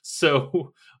Unlimited,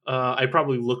 so I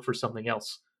probably look for something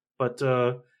else. But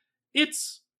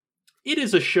it's it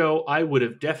is a show I would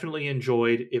have definitely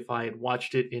enjoyed if I had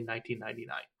watched it in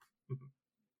 1999. Mhm.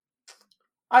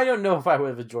 I don't know if I would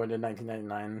have enjoyed it in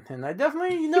 1999, and I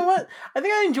definitely, you know what? I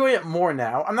think I enjoy it more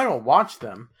now. I'm not gonna watch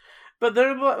them, but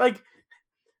they're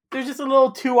just a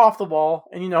little too off the wall,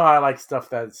 and you know how I like stuff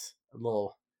that's a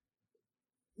little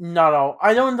not all.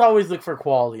 I don't always look for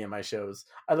quality in my shows.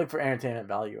 I look for entertainment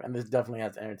value, and this definitely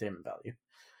has entertainment value.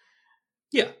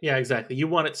 Yeah, yeah, exactly. You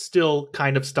want it still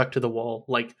kind of stuck to the wall,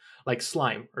 like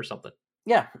slime or something.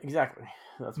 Yeah, exactly.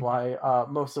 That's Mhm. why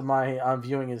most of my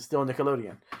viewing is still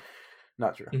Nickelodeon.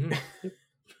 Not true. Mhm.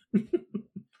 Yep.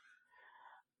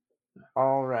 All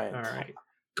All right. right,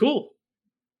 cool.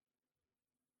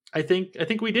 I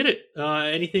think we did it.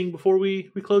 Anything before we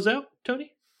close out,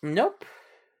 Tony? Nope.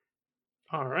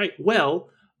 All right. Well,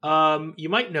 you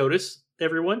might notice,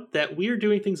 everyone, that we are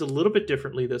doing things a little bit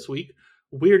differently this week.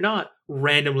 We're not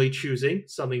randomly choosing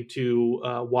something to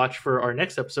watch for our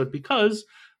next episode because,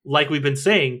 like we've been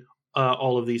saying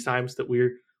all of these times that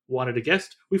we're wanted a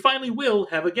guest, we finally will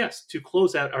have a guest to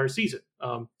close out our season.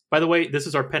 By the way, this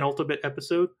is our penultimate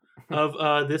episode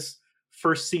of this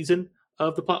first season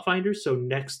of the Plot Finders. So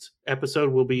next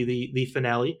episode will be the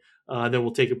finale. Then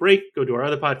we'll take a break, go to our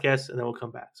other podcast, and then we'll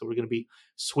come back. So we're going to be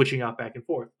switching out back and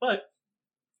forth. But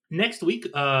next week,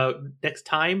 next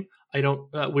time, I don't.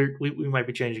 We might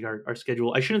be changing our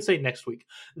schedule. I shouldn't say next week.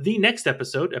 The next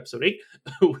episode, episode 8,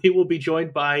 we will be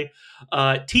joined by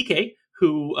TK,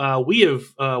 who we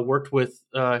have worked with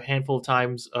a handful of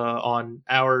times on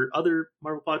our other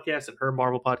Marvel podcast and her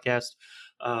Marvel podcast.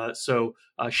 So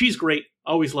she's great.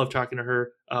 Always love talking to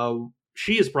her.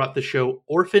 She has brought the show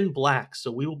Orphan Black.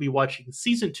 So we will be watching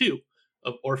season 2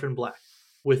 of Orphan Black.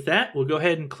 With that, we'll go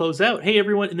ahead and close out. Hey,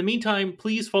 everyone. In the meantime,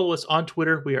 please follow us on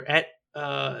Twitter. We are at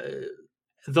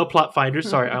The Plot Finders.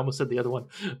 Sorry, I almost said the other one.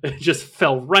 It just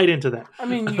fell right into that. I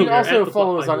mean, you We can are at also The Plot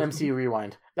follow us on Finders. MCU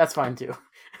Rewind. That's fine too.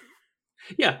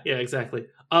 Yeah, exactly.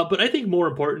 But I think more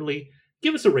importantly,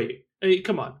 give us a rating. I mean,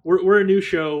 come on, we're a new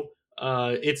show.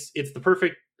 It's the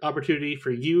perfect opportunity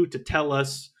for you to tell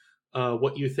us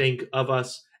what you think of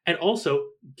us, and also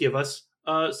give us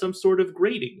some sort of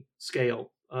grading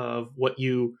scale of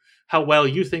how well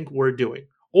you think we're doing,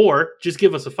 or just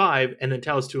give us a 5 and then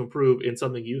tell us to improve in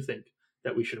something you think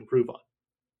that we should improve on.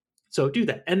 So do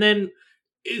that, and then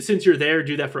since you're there,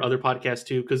 do that for other podcasts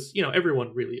too, because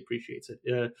everyone really appreciates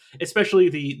it, especially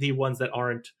the ones that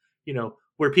aren't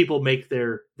where people make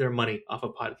their money off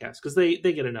of podcasts because they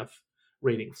get enough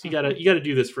ratings. You gotta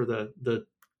do this for the The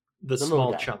little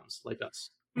small guy. chums like us.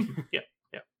 Yeah,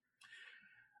 yeah.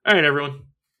 All right, everyone.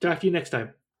 Talk to you next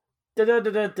time. Da da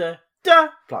da da da da.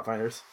 Plot Finders.